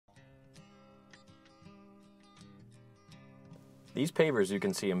These pavers you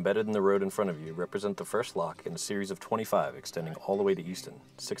can see embedded in the road in front of you represent the first lock in a series of 25 extending all the way to Easton,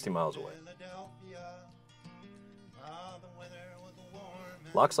 60 miles away.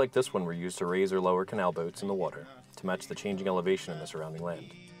 Locks like this one were used to raise or lower canal boats in the water to match the changing elevation in the surrounding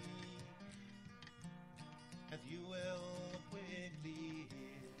land.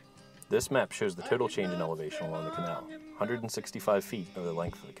 This map shows the total change in elevation along the canal, 165 feet over the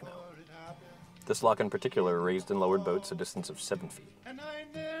length of the canal. This lock in particular raised and lowered boats a distance of 7 feet.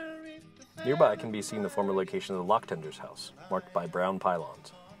 Nearby can be seen the former location of the lock tender's house, marked by brown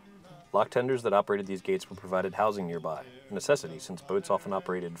pylons. Lock tenders that operated these gates were provided housing nearby, a necessity since boats often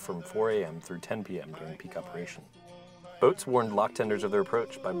operated from 4 a.m. through 10 p.m. during peak operation. Boats warned lock tenders of their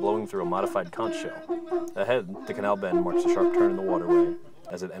approach by blowing through a modified conch shell. Ahead, the canal bend marks a sharp turn in the waterway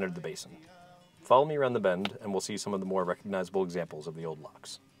as it entered the basin. Follow me around the bend and we'll see some of the more recognizable examples of the old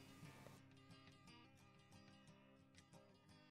locks.